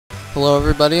Hello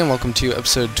everybody and welcome to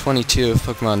episode 22 of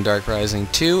Pokemon Dark Rising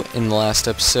 2. In the last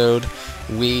episode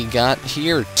we got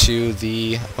here to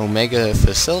the Omega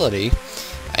facility,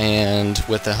 and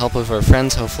with the help of our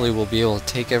friends hopefully we'll be able to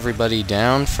take everybody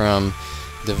down from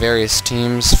the various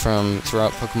teams from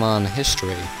throughout Pokemon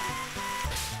history.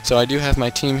 So I do have my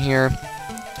team here.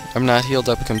 I'm not healed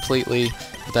up completely,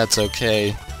 but that's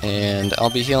okay, and I'll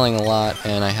be healing a lot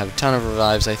and I have a ton of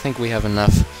revives. I think we have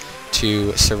enough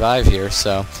to survive here,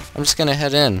 so I'm just gonna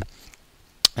head in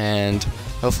and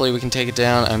hopefully we can take it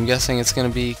down. I'm guessing it's gonna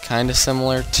be kinda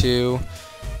similar to,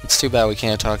 it's too bad we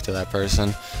can't talk to that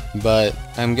person, but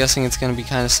I'm guessing it's gonna be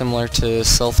kinda similar to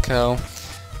Silphco,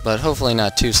 but hopefully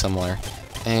not too similar.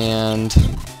 And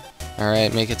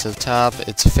alright, make it to the top.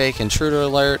 It's a fake intruder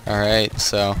alert. Alright,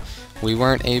 so we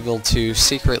weren't able to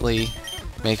secretly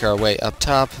make our way up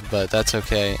top, but that's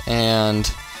okay. And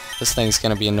this thing's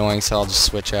gonna be annoying, so I'll just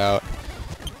switch out.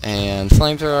 And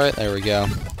flamethrower it, there we go.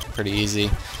 Pretty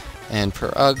easy. And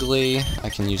per ugly,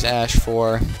 I can use Ash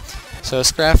for. So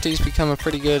Scrafty's become a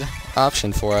pretty good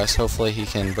option for us. Hopefully he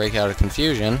can break out of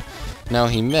confusion. No,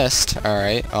 he missed.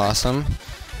 Alright, awesome.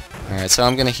 Alright, so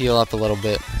I'm gonna heal up a little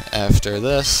bit after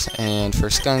this, and for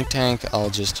Skunk Tank,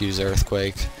 I'll just use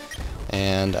Earthquake.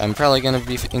 And I'm probably gonna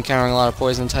be encountering a lot of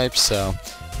poison types, so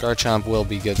Garchomp will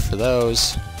be good for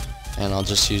those. And I'll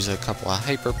just use a couple of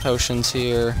Hyper Potions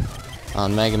here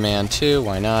on Mega Man 2,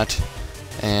 why not?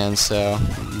 And so,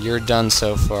 you're done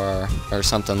so far, or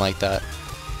something like that.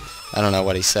 I don't know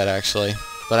what he said actually.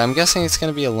 But I'm guessing it's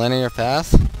going to be a linear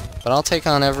path. But I'll take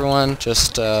on everyone,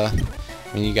 just, I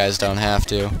mean, you guys don't have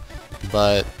to.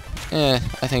 But, I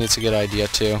think it's a good idea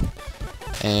too.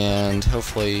 And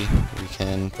hopefully we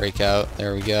can break out.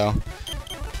 There we go.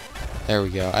 There we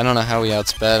go. I don't know how he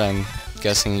outsped. I'm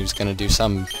guessing he was going to do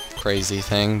some crazy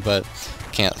thing, but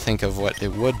can't think of what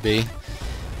it would be.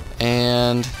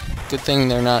 And good thing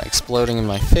they're not exploding in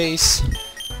my face,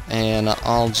 and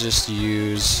I'll just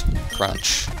use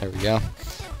Crunch. There we go.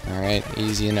 Alright,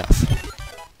 easy enough.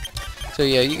 So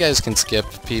yeah, you guys can skip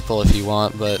people if you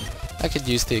want, but I could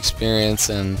use the experience,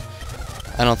 and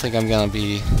I don't think I'm gonna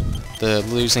be, the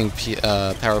losing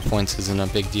power points isn't a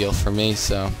big deal for me,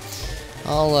 so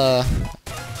I'll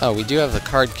oh, we do have the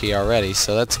card key already,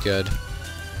 so that's good.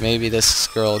 Maybe this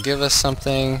girl will give us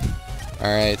something.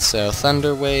 Alright, so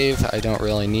Thunder Wave I don't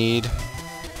really need,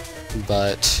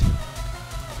 but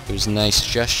it was a nice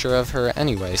gesture of her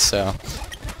anyway, so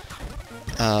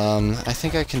I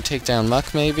think I can take down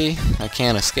Muck maybe? I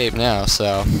can't escape now,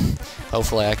 so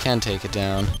hopefully I can take it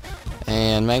down.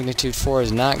 And Magnitude 4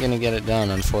 is not going to get it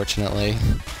done, unfortunately.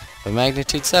 But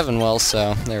Magnitude 7 will,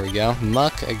 so there we go.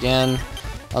 Muck again.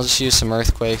 I'll just use some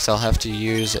Earthquakes. I'll have to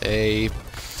use a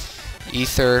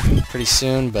Ether pretty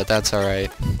soon, but that's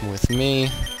alright. With me,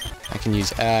 I can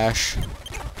use Ash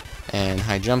and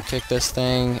High Jump Kick this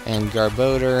thing, and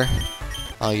Garbodor,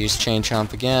 I'll use Chain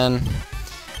Chomp again.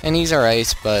 And he's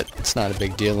alright, but it's not a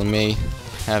big deal to me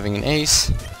having an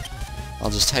ace.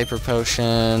 I'll just Hyper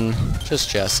Potion, just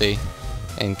Jessie,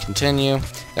 and continue.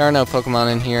 There are no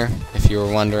Pokemon in here, if you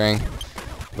were wondering.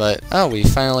 But, oh, we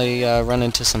finally run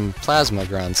into some Plasma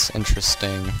Grunts.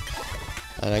 Interesting.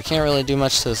 But I can't really do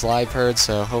much to this Liepard,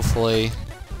 so hopefully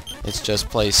it just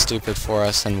plays stupid for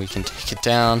us and we can take it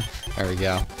down. There we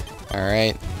go.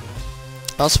 Alright.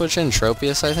 I'll switch in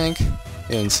Tropius, I think.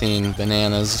 We haven't seen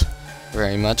Bananas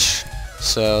very much.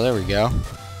 So, there we go.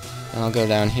 And I'll go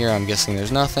down here. I'm guessing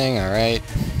there's nothing. Alright.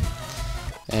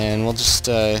 And we'll just,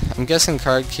 I'm guessing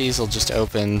card keys will just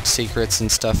open secrets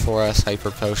and stuff for us,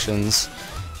 Hyper Potions,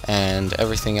 and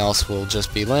everything else will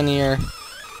just be linear.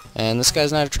 And this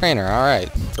guy's not a trainer.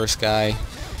 Alright, first guy.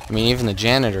 I mean, even the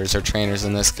janitors are trainers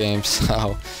in this game,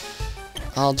 so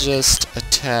I'll just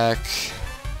attack.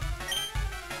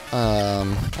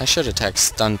 I should attack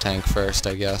Stun Tank first,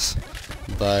 I guess.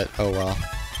 But, oh well.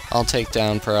 I'll take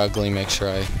down Per Ugly, make sure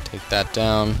I take that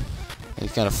down.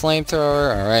 He's got a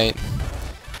Flamethrower, alright.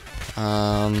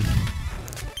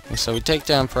 So we take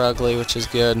down Per Ugly, which is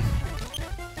good.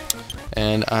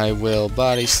 And I will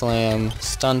Body Slam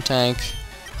Stun Tank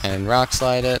and Rock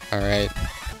Slide it. Alright.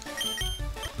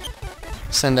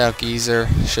 Send out Geezer,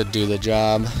 should do the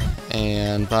job.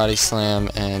 And Body Slam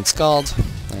and Scald.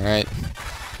 Alright.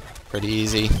 Pretty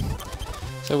easy.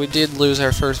 So we did lose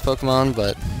our first Pokemon,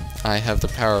 but I have the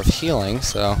power of healing,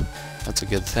 so that's a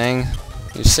good thing.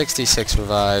 We have 66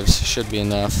 revives, should be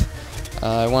enough.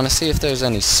 I want to see if there's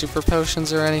any super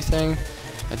potions or anything.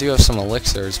 I do have some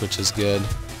elixirs, which is good.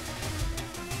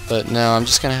 But no, I'm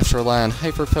just going to have to rely on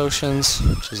Hyper Potions,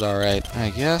 which is alright, I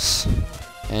guess.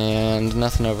 And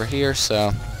nothing over here,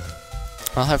 so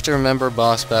I'll have to remember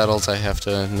boss battles. I have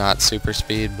to not super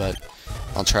speed, but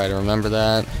I'll try to remember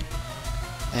that.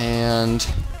 And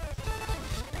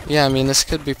yeah, I mean, this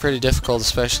could be pretty difficult,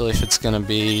 especially if it's gonna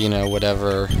be, you know,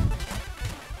 whatever,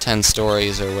 10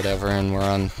 stories or whatever, and we're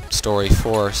on story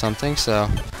 4 or something, so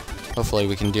hopefully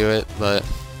we can do it, but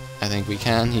I think we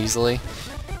can easily.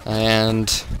 And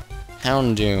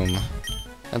Houndoom.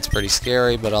 That's pretty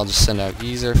scary, but I'll just send out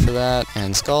Geezer for that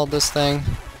and scald this thing.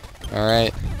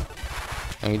 Alright.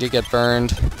 And we did get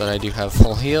burned, but I do have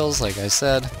full heals, like I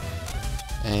said.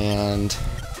 And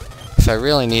if I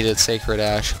really needed, Sacred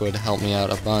Ash would help me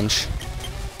out a bunch,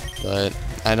 but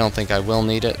I don't think I will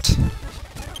need it.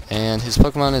 And his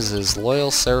Pokemon is his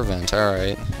Loyal Servant.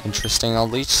 Alright, interesting. I'll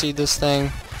Leech Seed this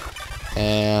thing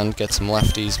and get some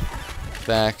lefties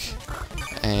back,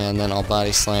 and then I'll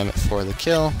Body Slam it for the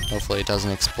kill. Hopefully it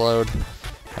doesn't explode.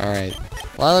 Alright,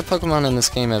 a lot of the Pokemon in this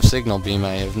game have Signal Beam.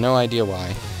 I have no idea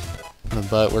why.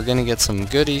 But we're gonna get some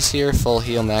goodies here. Full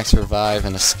Heal, Max Revive,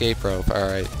 and Escape Rope.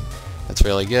 Alright. That's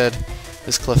really good.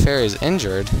 This Clefairy is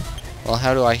injured. Well,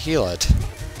 how do I heal it?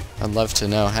 I'd love to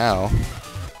know how.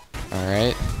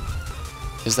 Alright.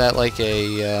 Is that like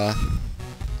a,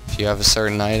 if you have a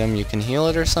certain item, you can heal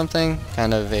it or something?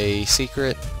 Kind of a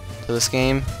secret to this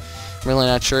game? I'm really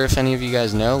not sure. If any of you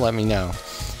guys know, let me know.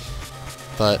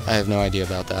 But I have no idea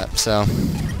about that. So,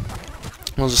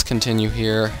 we'll just continue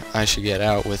here. I should get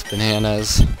out with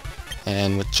Bananas.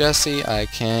 And with Jessie, I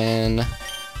can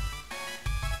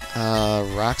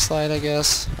Rock Slide, I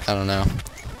guess? I don't know.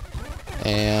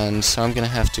 And so I'm gonna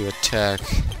have to attack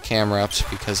Camerupt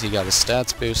because he got his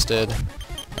stats boosted.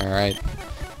 Alright,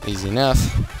 easy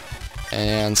enough.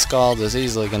 And Scald is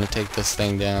easily gonna take this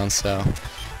thing down, so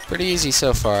pretty easy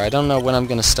so far. I don't know when I'm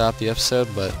gonna stop the episode,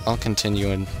 but I'll continue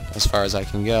in as far as I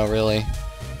can go, really.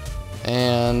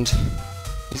 And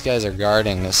these guys are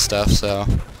guarding this stuff, so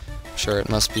I'm sure it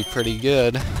must be pretty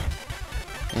good.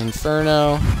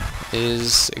 Inferno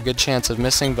is a good chance of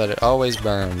missing, but it always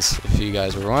burns, if you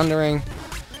guys were wondering.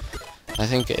 I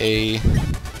think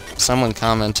someone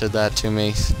commented that to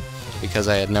me because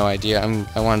I had no idea.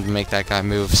 I wanted to make that guy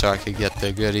move so I could get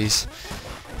the goodies.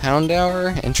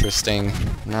 Houndour, interesting.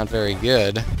 Not very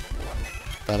good,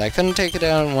 but I couldn't take it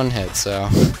down in one hit, so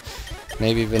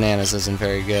maybe Bananas isn't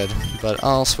very good. But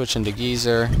I'll switch into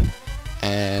Geezer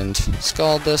and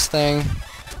Scald this thing.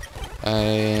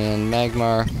 And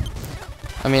Magmar.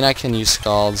 I mean, I can use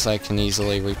Scalds, I can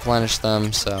easily replenish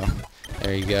them, so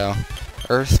there you go.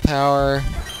 Earth Power,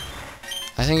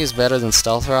 I think is better than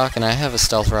Stealth Rock, and I have a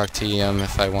Stealth Rock TM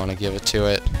if I want to give it to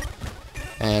it.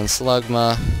 And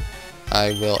Slugma,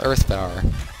 I will Earth Power.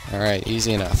 Alright,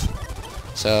 easy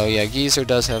enough. So yeah, Geezer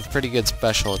does have pretty good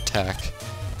special attack,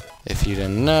 if you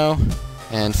didn't know.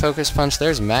 And Focus Punch,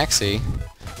 there's Maxie.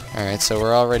 Alright, so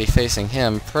we're already facing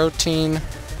him. Protein,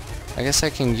 I guess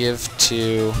I can give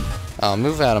to... Oh,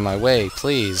 move out of my way,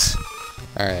 please.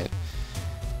 Alright.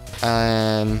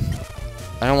 I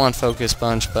don't want Focus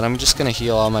Punch, but I'm just gonna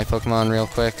heal all my Pokemon real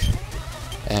quick.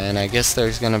 And I guess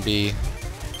there's gonna be...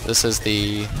 This is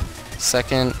the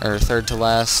second or third to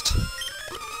last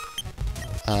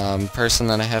person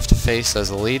that I have to face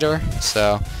as a leader.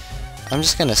 So, I'm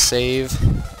just gonna save,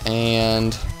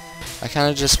 and I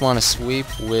kinda just want to sweep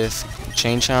with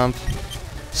Chain Chomp.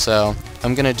 So,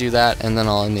 I'm gonna do that, and then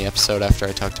I'll end the episode after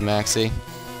I talk to Maxie.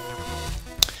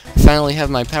 I finally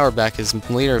have my power back as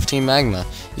leader of Team Magma.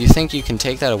 You think you can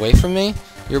take that away from me?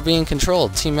 You're being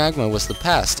controlled. Team Magma was the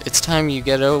past. It's time you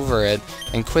get over it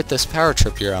and quit this power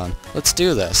trip you're on. Let's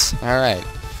do this. Alright.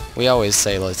 We always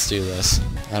say let's do this.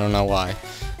 I don't know why.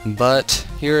 But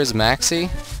here is Maxie. I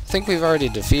think we've already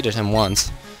defeated him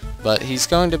once. But he's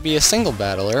going to be a single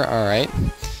battler, alright.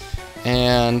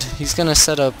 And he's going to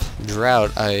set up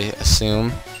Drought, I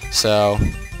assume. So,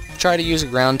 try to use a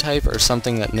ground type or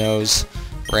something that knows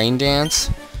Rain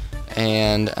Dance.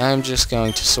 And I'm just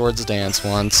going to Swords Dance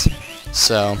once.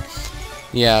 So,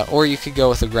 yeah, or you could go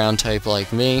with a ground type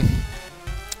like me.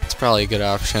 It's probably a good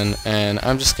option. And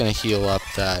I'm just going to heal up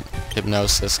that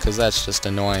Hypnosis, because that's just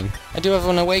annoying. I do have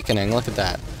an Awakening, look at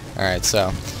that. Alright,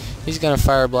 so, he's going to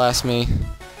Fire Blast me.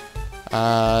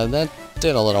 That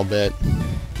did a little bit.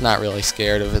 Not really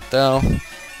scared of it though,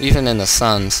 even in the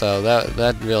sun, so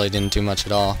that really didn't do much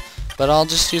at all. But I'll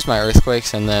just use my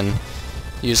Earthquakes and then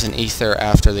use an Ether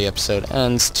after the episode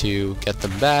ends to get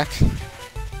them back.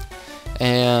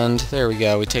 And there we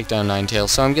go, we take down Ninetales.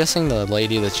 So I'm guessing the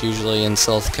lady that's usually in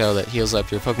Silphco that heals up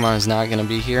your Pokemon is not going to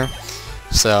be here.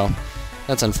 So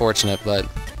that's unfortunate, but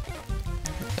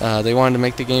they wanted to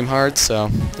make the game hard, so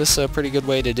this is a pretty good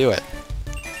way to do it.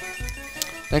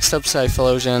 Next up,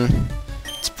 Typhlosion.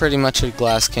 It's pretty much a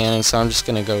glass cannon, so I'm just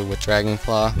going to go with Dragon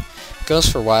Claw. Goes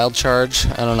for Wild Charge.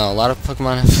 I don't know, a lot of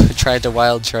Pokemon have tried to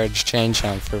wild charge Chain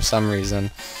Chomp for some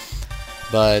reason.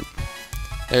 But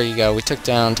there you go, we took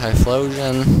down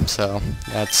Typhlosion, so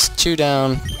that's 2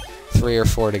 down, 3 or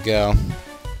 4 to go.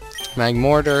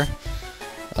 Magmortar,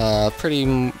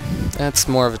 that's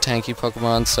more of a tanky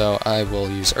Pokemon, so I will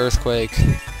use Earthquake.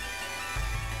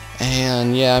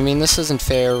 And yeah, I mean, this isn't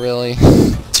fair really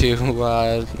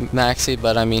to Maxie,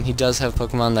 but I mean, he does have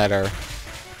Pokemon that are,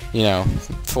 you know,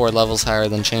 4 levels higher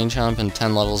than Chain Chomp and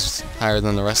 10 levels higher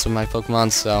than the rest of my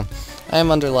Pokemon, so I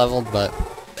am under-leveled, but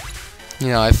you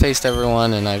know, I've faced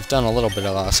everyone and I've done a little bit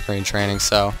of off-screen training,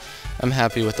 so I'm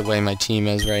happy with the way my team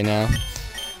is right now.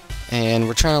 And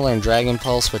we're trying to learn Dragon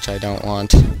Pulse, which I don't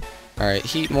want. Alright,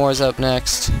 Heatmore's up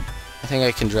next. I think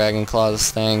I can Dragon Claw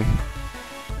this thing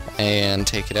and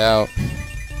take it out.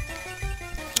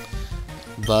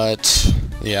 But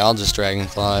yeah, I'll just Dragon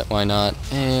Claw it, why not?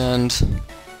 And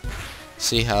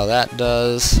see how that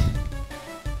does.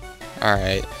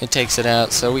 Alright, it takes it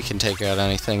out, so we can take out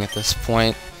anything at this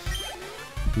point.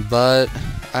 But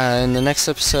in the next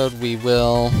episode we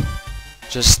will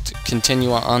just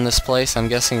continue on this place. I'm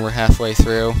guessing we're halfway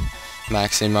through.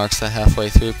 Maxie marks the halfway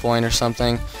through point or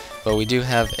something. But we do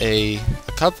have a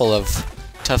couple of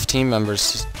tough team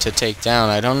members to take down.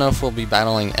 I don't know if we'll be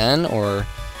battling N or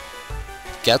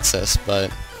Getsis,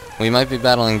 but we might be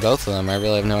battling both of them. I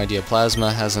really have no idea.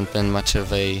 Plasma hasn't been much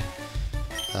of a...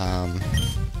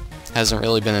 hasn't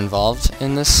really been involved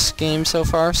in this game so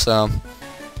far, so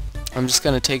I'm just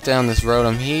going to take down this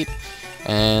Rotom Heat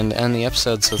and end the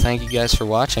episode. So thank you guys for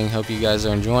watching. Hope you guys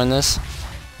are enjoying this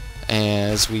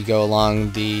as we go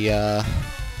along the,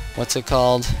 what's it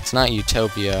called? It's not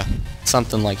Utopia. It's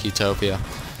something like Utopia.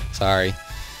 Sorry.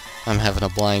 I'm having a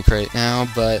blank right now,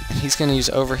 but he's going to use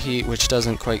Overheat, which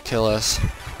doesn't quite kill us,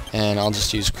 and I'll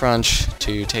just use Crunch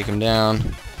to take him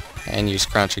down, and use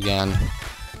Crunch again.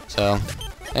 So,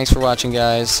 thanks for watching,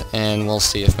 guys, and we'll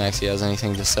see if Maxie has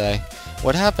anything to say.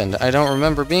 What happened? I don't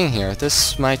remember being here.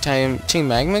 This is my Team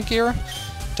Magma gear?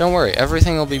 Don't worry,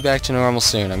 everything will be back to normal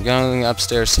soon. I'm going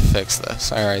upstairs to fix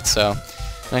this. Alright, so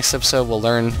next episode we'll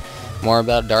learn more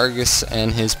about Dargus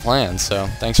and his plan. So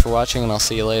thanks for watching, and I'll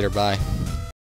see you later. Bye.